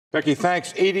Becky,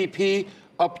 thanks. ADP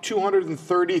up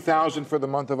 230,000 for the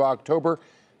month of October.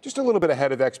 Just a little bit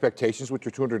ahead of expectations, which are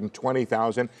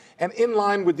 220,000, and in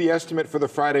line with the estimate for the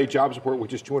Friday jobs report,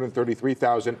 which is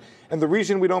 233,000. And the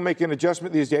reason we don't make an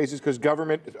adjustment these days is because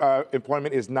government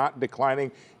employment is not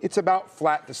declining. It's about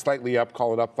flat to slightly up,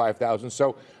 call it up 5,000.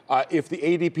 So if the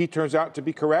ADP turns out to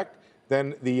be correct,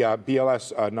 then the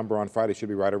BLS number on Friday should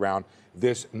be right around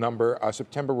this number.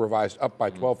 September revised up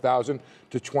by 12,000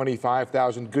 to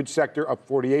 25,000. Good sector up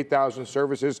 48,000.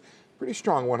 Services pretty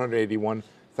strong,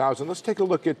 181,000. Let's take a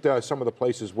look at some of the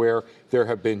places where there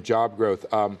have been job growth.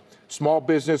 Small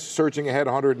business surging ahead,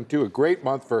 102. A great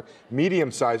month for medium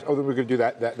size. Oh, then we're going to do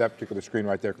that particular screen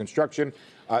right there. Construction,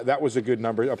 that was a good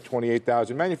number, up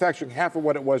 28,000. Manufacturing, half of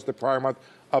what it was the prior month,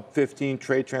 up 15.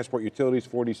 Trade, transport, utilities,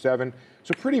 47.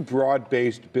 So pretty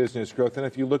broad-based business growth. And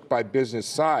if you look by business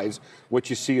size, what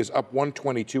you see is up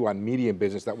 122 on medium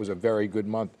business. That was a very good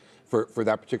month for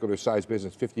that particular size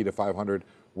business, 50 to 500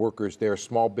 workers there.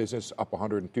 Small business up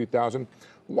 102,000.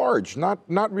 Large, not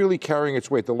really carrying its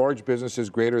weight. The large business is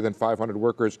greater than 500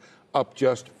 workers, up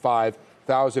just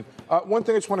 5,000. One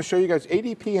thing I just want to show you guys,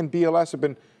 ADP and BLS have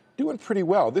been doing pretty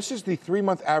well. This is the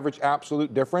 3-month average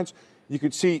absolute difference. You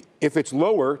can see if it's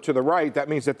lower to the right, that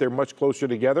means that they're much closer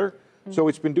together. So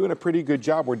it's been doing a pretty good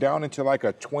job. We're down into like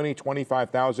a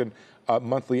 25,000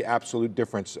 monthly absolute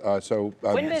difference. When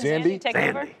did Zandy take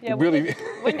over? Yeah, really,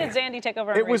 when did Zandy take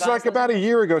over? It was like about a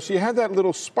year ago. So you had that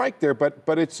little spike there, but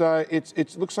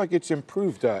it looks like it's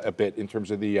improved a bit in terms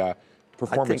of the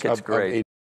performance I think it's of great.